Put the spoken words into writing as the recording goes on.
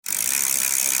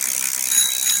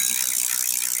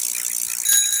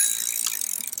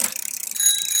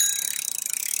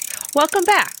Welcome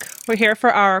back. We're here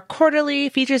for our quarterly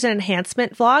features and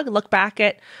enhancement vlog, look back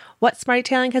at what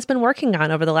Smartytailing has been working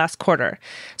on over the last quarter.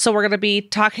 So we're going to be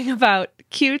talking about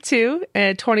Q2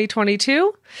 in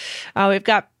 2022. We've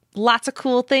got lots of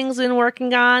cool things been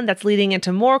working on that's leading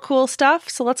into more cool stuff.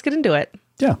 So let's get into it.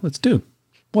 Yeah, let's do.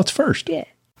 What's first? Yeah.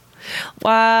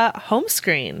 Home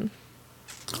screen.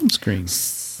 Home screen.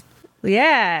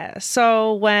 Yeah.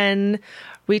 So when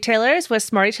retailers with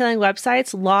Smartytailing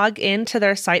websites log into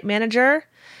their site manager,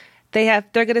 they're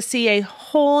going to see a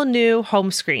whole new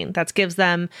home screen that gives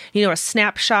them, a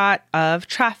snapshot of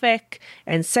traffic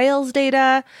and sales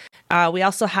data. We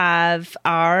also have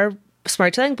our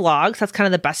Smartytailing blogs. That's kind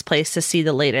of the best place to see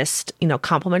the latest,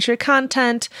 complimentary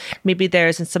content. Maybe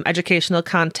there's some educational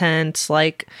content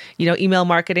like, email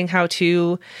marketing, how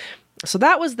to. So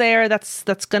that was there. That's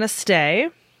going to stay.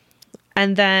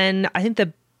 And then I think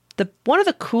the one of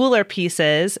the cooler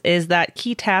pieces is that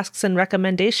key tasks and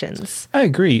recommendations. I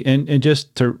agree. And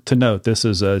just to note, this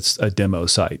is a demo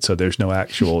site, so there's no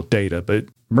actual data, but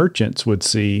merchants would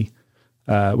see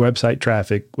website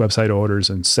traffic, website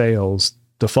orders, and sales.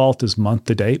 Default is month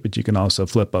to date, but you can also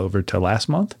flip over to last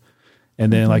month.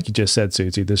 And then, like you just said,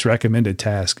 Susie, this recommended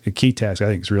task, a key task, I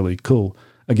think is really cool.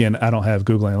 Again, I don't have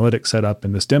Google Analytics set up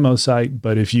in this demo site,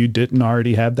 but if you didn't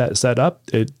already have that set up,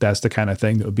 that's the kind of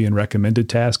thing that would be in recommended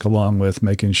task, along with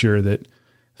making sure that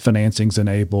financing's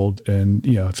enabled. And,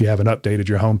 if you haven't updated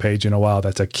your homepage in a while,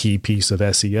 that's a key piece of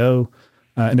SEO.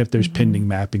 And if there's pending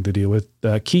mapping to deal with,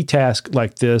 key task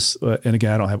like this, and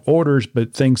again, I don't have orders,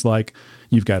 but things like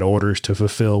you've got orders to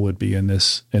fulfill would be in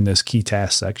this key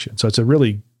task section. So it's a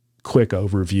really quick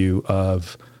overview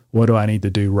of what do I need to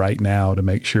do right now to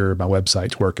make sure my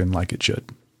website's working like it should.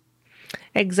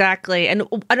 Exactly. And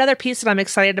another piece that I'm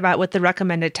excited about with the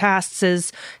recommended tasks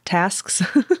is tasks.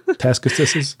 Task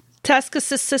assists. Task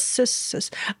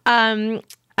assists.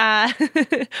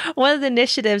 One of the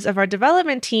initiatives of our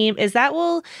development team is that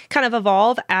will kind of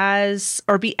evolve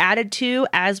or be added to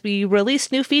as we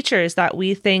release new features that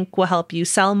we think will help you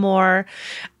sell more,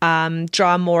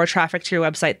 draw more traffic to your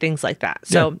website, things like that.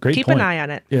 So keep an eye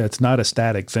on it. Yeah, it's not a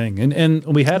static thing. And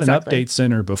we had an update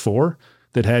center before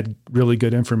that had really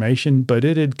good information, but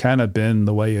it had kind of been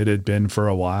the way it had been for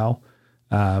a while.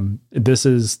 This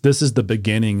is the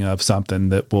beginning of something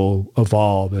that will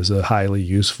evolve as a highly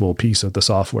useful piece of the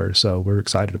software. So we're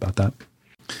excited about that.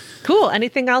 Cool.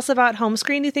 Anything else about home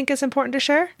screen you think is important to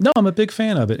share? No, I'm a big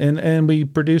fan of it. And we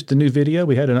produced a new video.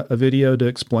 We had a video to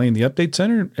explain the update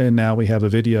center, and now we have a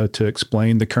video to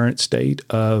explain the current state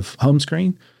of home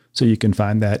screen. So you can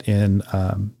find that in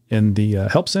the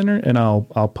help center, and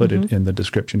I'll put it in the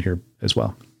description here as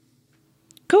well.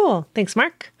 Cool. Thanks,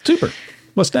 Mark. Super.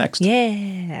 What's next?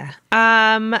 Yeah.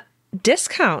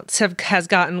 Discounts has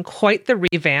gotten quite the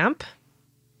revamp.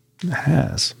 It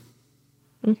has.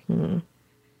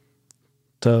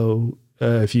 So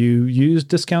if you used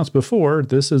discounts before,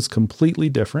 this is completely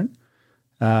different.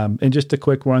 And just a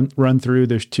quick run through,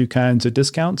 there's two kinds of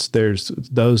discounts. There's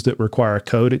those that require a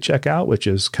code at checkout, which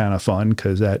is kind of fun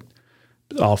because that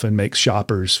often makes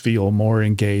shoppers feel more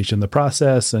engaged in the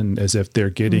process and as if they're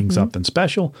getting something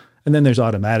special. And then there's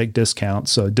automatic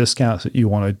discounts. So discounts that you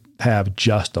want to have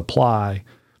just apply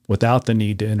without the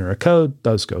need to enter a code,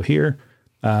 those go here.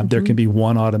 There can be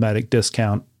one automatic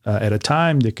discount at a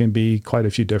time. There can be quite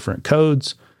a few different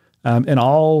codes. And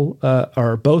all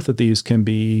or both of these can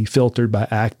be filtered by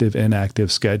active,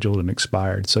 inactive, scheduled, and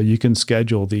expired. So you can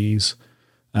schedule these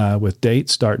with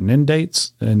dates, start and end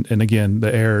dates. And again,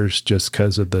 the errors just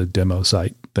because of the demo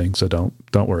site thing. So don't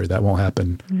worry, that won't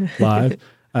happen live.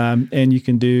 And you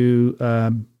can do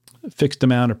fixed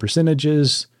amount of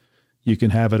percentages. You can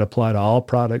have it apply to all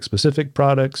products, specific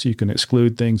products. You can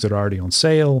exclude things that are already on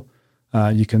sale.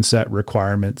 You can set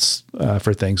requirements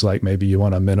for things like maybe you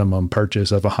want a minimum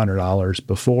purchase of $100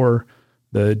 before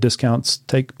the discounts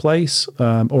take place,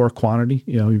 or quantity.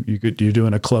 You're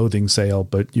doing a clothing sale,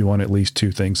 but you want at least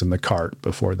two things in the cart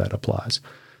before that applies.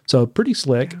 So pretty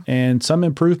slick, and some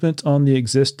improvement on the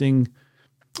existing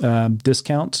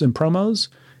discounts and promos,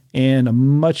 and a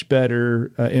much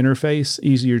better interface,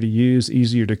 easier to use,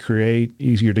 easier to create,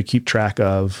 easier to keep track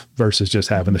of versus just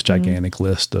having this gigantic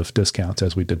list of discounts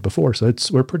as we did before. So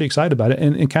we're pretty excited about it.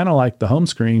 And kind of like the home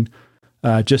screen,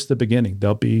 just the beginning.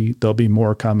 There'll be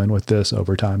more coming with this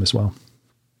over time as well.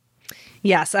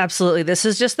 Yes, absolutely. This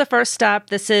is just the first step.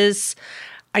 This is,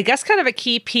 I guess, kind of a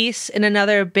key piece in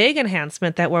another big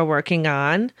enhancement that we're working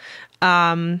on.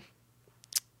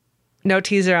 No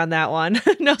teaser on that one.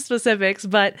 No specifics,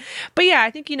 but yeah, I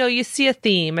think, you see a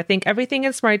theme. I think everything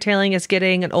in Smart Retailing is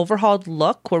getting an overhauled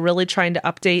look. We're really trying to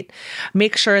update,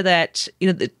 make sure that,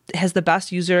 it has the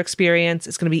best user experience.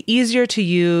 It's going to be easier to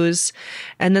use.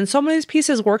 And then so many of these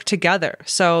pieces work together.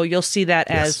 So you'll see that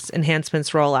as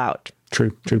enhancements roll out.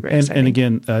 True. And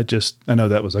again, I know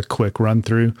that was a quick run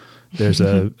through. There's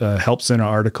a Help Center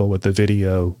article with a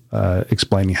video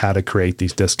explaining how to create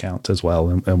these discounts as well.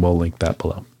 And we'll link that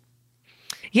below.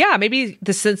 Yeah, maybe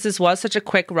since this was such a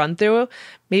quick run through,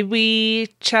 maybe we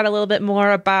chat a little bit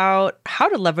more about how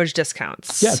to leverage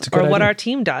discounts. Yeah, it's a good what idea. our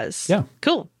team does. Yeah.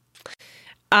 Cool.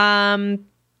 Yeah,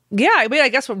 I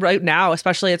guess right now,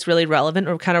 especially, it's really relevant.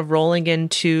 We're kind of rolling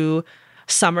into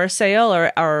summer sale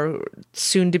or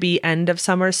soon to be end of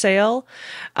summer sale.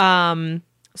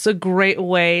 It's a great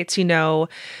way to,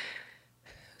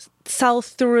 sell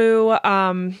through,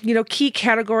 key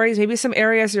categories, maybe some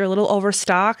areas you're a little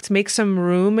overstocked, make some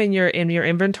room in your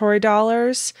inventory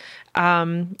dollars.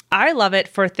 I love it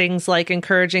for things like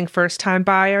encouraging first-time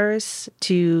buyers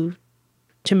to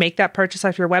make that purchase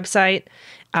off your website.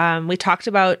 We talked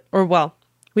about,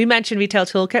 we mentioned Retail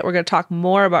Toolkit. We're going to talk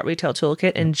more about Retail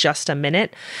Toolkit in just a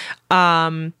minute.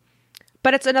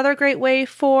 But it's another great way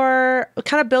for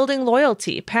kind of building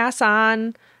loyalty. Pass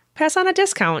on a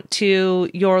discount to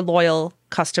your loyal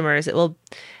customers. It will,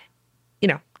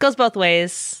 goes both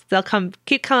ways. They'll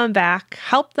keep coming back,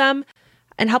 help them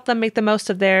make the most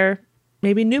of their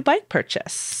maybe new bike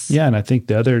purchase. Yeah. And I think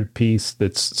the other piece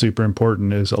that's super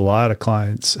important is a lot of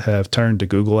clients have turned to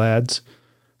Google Ads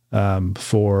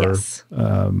for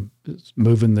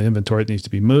moving the inventory that needs to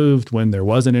be moved when there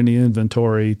wasn't any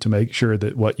inventory, to make sure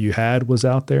that what you had was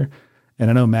out there. And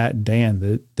I know Matt and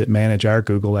Dan that manage our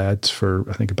Google Ads for,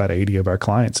 I think, about 80 of our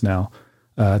clients now.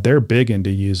 They're big into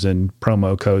using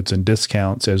promo codes and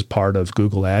discounts as part of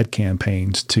Google ad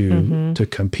campaigns to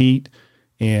compete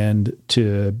and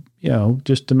to,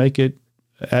 just to make it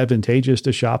advantageous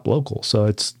to shop local. So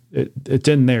it's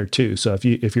in there too. So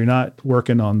if you're not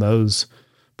working on those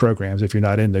programs, if you're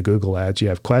not into Google Ads, you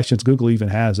have questions, Google even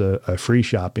has a free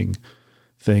shopping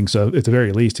thing. So at the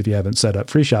very least, if you haven't set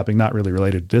up free shopping, not really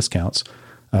related to discounts,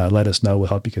 let us know. We'll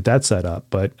help you get that set up.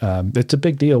 But it's a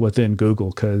big deal within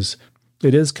Google because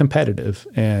it is competitive.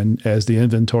 And as the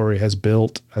inventory has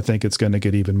built, I think it's going to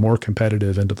get even more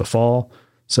competitive into the fall.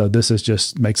 So this is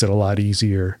just makes it a lot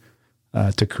easier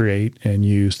to create and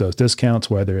use those discounts,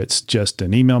 whether it's just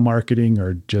in email marketing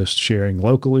or just sharing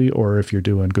locally, or if you're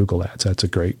doing Google Ads. That's a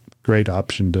great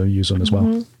option to use them as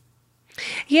well.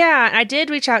 Yeah, I did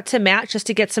reach out to Matt just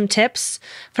to get some tips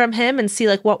from him and see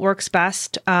what works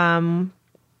best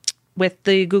with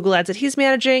the Google Ads that he's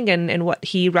managing and what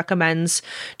he recommends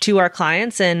to our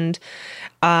clients. And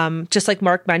just like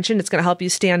Mark mentioned, it's going to help you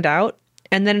stand out.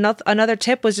 And then another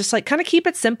tip was just kind of keep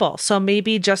it simple. So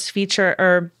maybe just feature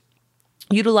or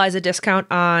utilize a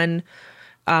discount on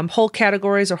whole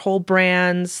categories or whole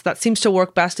brands. That seems to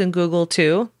work best in Google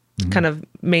too, kind of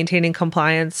maintaining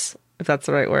compliance, if that's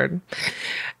the right word.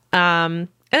 And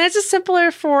it's just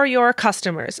simpler for your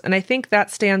customers. And I think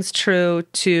that stands true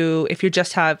to if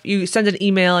you send an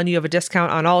email and you have a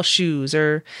discount on all shoes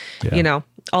or,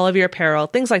 all of your apparel,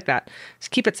 things like that.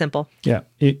 Just keep it simple. Yeah.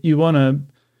 You want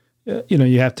to,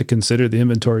 you have to consider the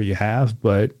inventory you have,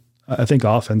 but I think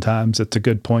oftentimes it's a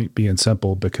good point being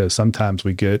simple, because sometimes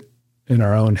we get in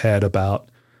our own head about,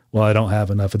 well, I don't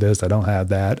have enough of this, I don't have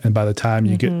that. And by the time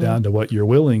you get down to what you're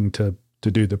willing to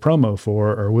do the promo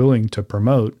for or willing to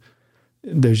promote,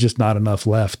 there's just not enough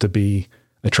left to be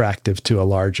attractive to a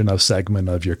large enough segment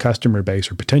of your customer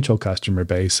base or potential customer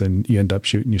base, and you end up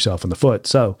shooting yourself in the foot.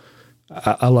 So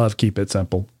I love keep it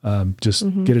simple. Just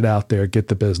get it out there, get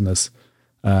the business,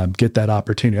 get that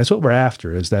opportunity. That's what we're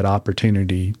after, is that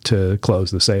opportunity to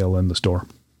close the sale in the store.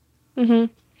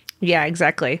 Yeah,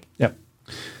 exactly. Yep.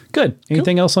 Good.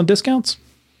 Anything else on discounts?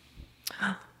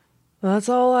 That's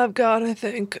all I've got, I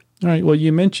think. All right. Well,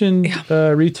 you mentioned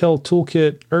Retail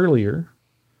Toolkit earlier.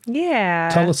 Yeah.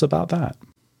 Tell us about that.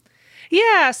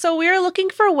 Yeah. So we're looking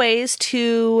for ways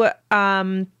to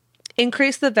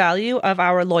increase the value of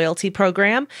our loyalty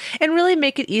program and really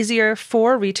make it easier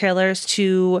for retailers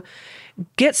to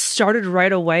get started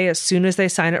right away as soon as they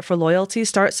sign up for loyalty,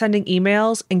 start sending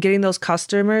emails and getting those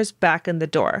customers back in the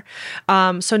door.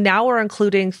 So now we're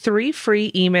including 3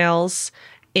 free emails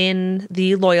in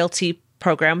the loyalty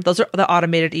program. Those are the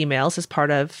automated emails as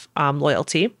part of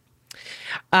loyalty.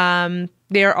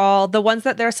 They're all the ones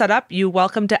that they're set up. You're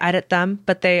welcome to edit them,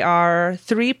 but they are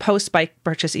 3 post-bike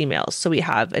purchase emails. So we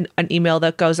have an email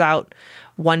that goes out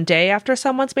one day after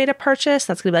someone's made a purchase.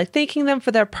 That's going to be like thanking them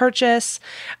for their purchase.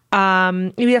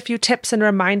 Maybe a few tips and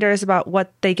reminders about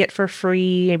what they get for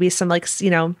free. Maybe some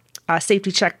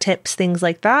safety check tips, things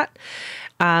like that.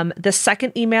 The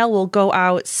second email will go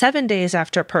out 7 days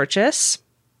after purchase.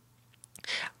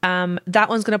 That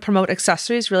one's going to promote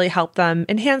accessories, really help them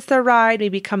enhance their ride,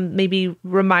 maybe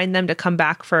remind them to come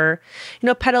back for,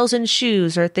 pedals and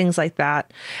shoes or things like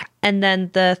that. And then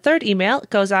the third email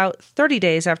goes out 30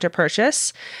 days after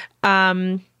purchase.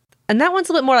 And that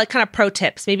one's a bit more like kind of pro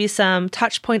tips, maybe some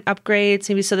touch point upgrades,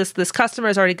 maybe so this customer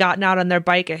has already gotten out on their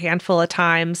bike a handful of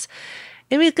times.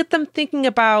 And we get them thinking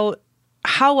about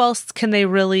how else can they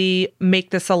really make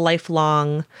this a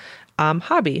lifelong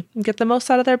hobby and get the most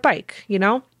out of their bike,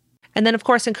 And then, of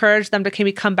course, encourage them to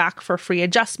maybe come back for free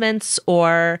adjustments,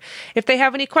 or if they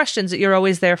have any questions, that you're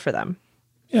always there for them.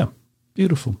 Yeah,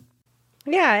 beautiful.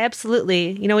 Yeah,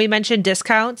 absolutely. We mentioned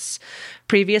discounts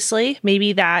previously.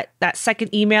 Maybe that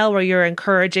second email where you're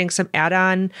encouraging some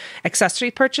add-on accessory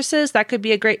purchases, that could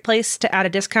be a great place to add a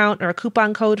discount or a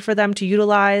coupon code for them to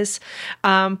utilize.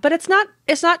 But it's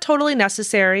not totally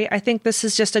necessary. I think this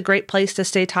is just a great place to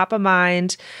stay top of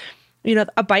mind.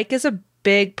 A bike is a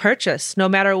big purchase, no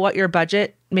matter what your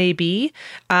budget may be.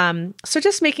 So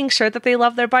just making sure that they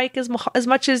love their bike as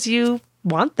much as you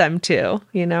want them to,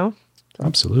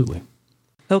 Absolutely.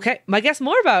 Okay, I guess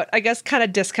more about, kind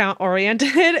of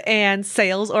discount-oriented and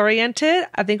sales-oriented.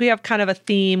 I think we have kind of a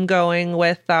theme going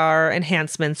with our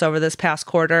enhancements over this past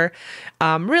quarter,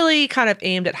 really kind of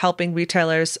aimed at helping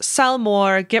retailers sell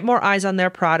more, get more eyes on their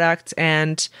product,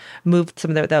 and move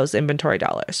some of those inventory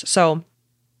dollars. So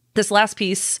this last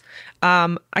piece,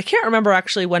 I can't remember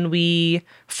actually when we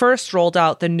first rolled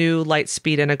out the new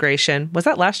Lightspeed integration. Was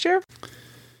that last year?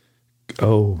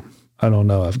 Oh, I don't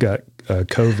know. I've got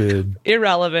COVID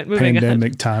irrelevant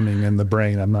pandemic timing in the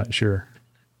brain. I'm not sure.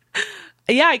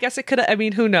 Yeah, I guess it could.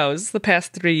 Who knows? The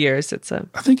past 3 years,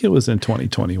 I think it was in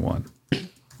 2021.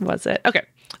 Was it? Okay,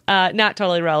 not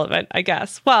totally relevant, I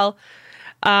guess. Well,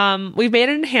 we've made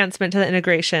an enhancement to the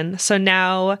integration, so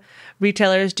now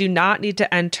retailers do not need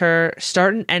to enter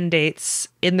start and end dates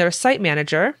in their site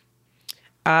manager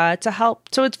to help.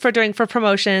 So it's for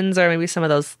promotions or maybe some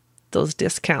of those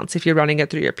discounts if you're running it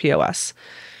through your POS.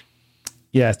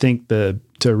 Yeah, I think to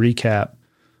recap,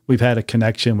 we've had a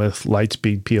connection with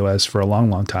Lightspeed POS for a long,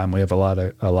 long time. We have a lot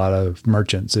of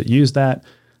merchants that use that.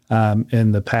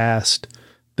 In the past,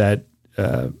 that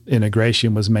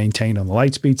integration was maintained on the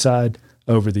Lightspeed side.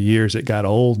 Over the years, it got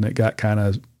old and it got kind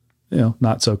of,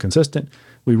 not so consistent.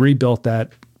 We rebuilt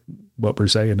that. What we're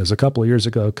saying is a couple of years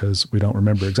ago because we don't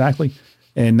remember exactly.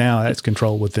 And now that's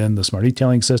controlled within the Smart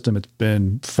Detailing system. It's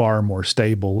been far more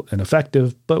stable and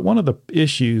effective. But one of the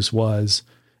issues was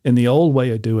in the old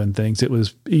way of doing things, it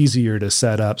was easier to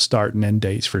set up start and end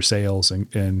dates for sales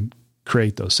and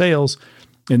create those sales.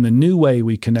 In the new way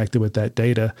we connected with that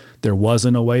data, there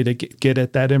wasn't a way to get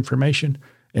at that information.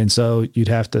 And so you'd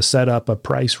have to set up a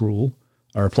price rule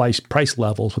or price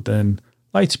levels within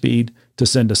Lightspeed to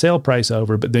send a sale price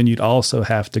over. But then you'd also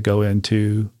have to go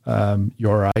into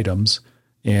your items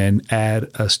and add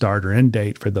a start or end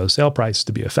date for those sale prices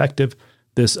to be effective.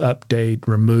 This update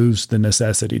removes the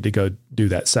necessity to go do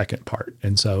that second part.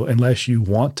 And so unless you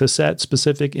want to set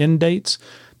specific end dates,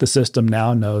 the system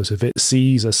now knows if it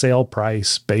sees a sale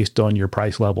price based on your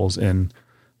price levels in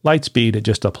Lightspeed, it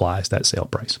just applies that sale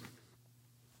price.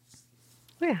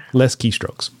 Yeah. Less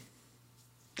keystrokes.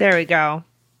 There we go.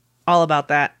 All about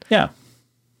that. Yeah.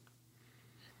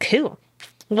 Cool.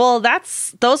 Well,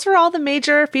 those were all the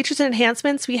major features and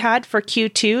enhancements we had for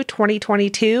Q2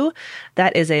 2022.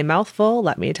 That is a mouthful,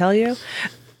 let me tell you.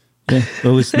 Yeah, at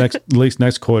least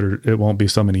next quarter, it won't be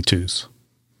so many twos.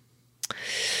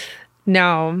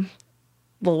 No.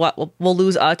 Well, what? We'll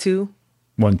lose a two?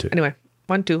 1, 2. Anyway,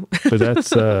 1, 2. But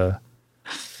that's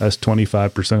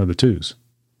 25% of the twos.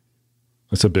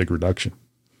 That's a big reduction.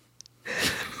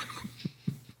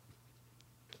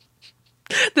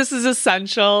 This is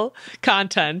essential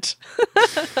content.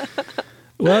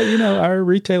 Well, our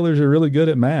retailers are really good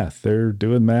at math. They're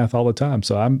doing math all the time.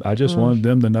 So I just wanted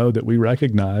them to know that we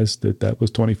recognize that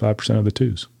was 25% of the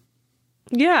twos.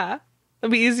 Yeah.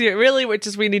 It'll be easier. Really,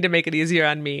 we need to make it easier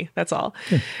on me. That's all.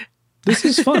 Yeah. This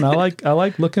is fun. I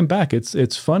like looking back.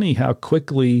 It's funny how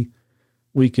quickly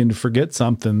we can forget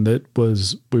something that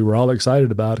we were all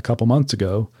excited about a couple months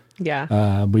ago.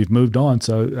 Yeah. We've moved on.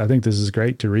 So I think this is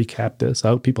great to recap this. I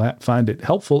hope people find it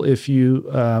helpful. If you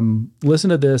listen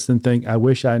to this and think, I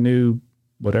wish I knew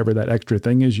whatever that extra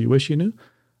thing is you wish you knew,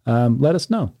 let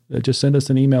us know. Just send us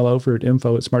an email over at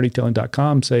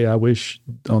info@smartdetailing.com. Say, I wish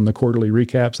on the quarterly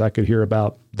recaps I could hear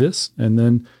about this. And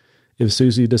then if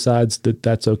Susie decides that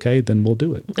that's okay, then we'll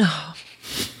do it.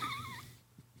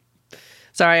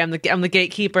 Sorry, I'm the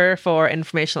gatekeeper for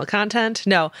informational content.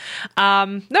 No,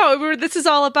 this is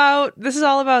all about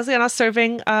us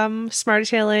serving smart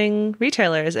detailing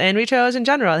retailers and retailers in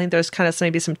general. I think there's kind of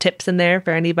maybe some tips in there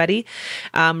for anybody,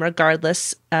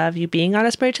 regardless of you being on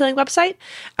a smart detailing website.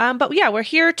 But yeah, we're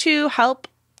here to help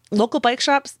local bike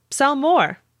shops sell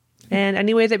more. And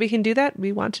any way that we can do that,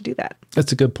 we want to do that.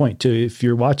 That's a good point, too. If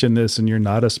you're watching this and you're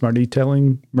not a smart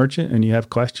detailing merchant and you have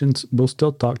questions, we'll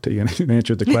still talk to you and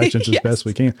answer the questions as best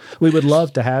we can. We would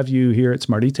love to have you here at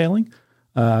Smart Detailing,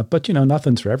 but,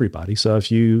 nothing's for everybody. So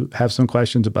if you have some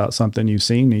questions about something you've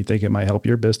seen and you think it might help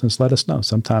your business, let us know.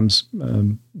 Sometimes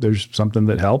there's something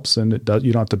that helps, and you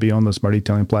don't have to be on the Smart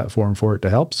Detailing platform for it to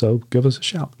help. So give us a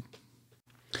shout.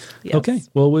 Yes. Okay.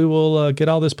 Well, we will get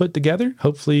all this put together.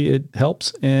 Hopefully it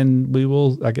helps. And we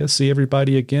will, I guess, see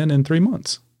everybody again in 3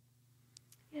 months.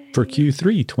 Yay. For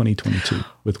Q3 2022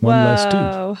 with one less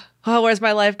tube. Oh, where's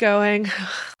my life going?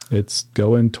 It's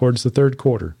going towards the third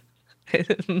quarter.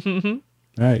 All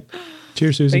right.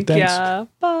 Cheers, Susie. Thanks. Ya.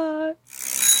 Bye.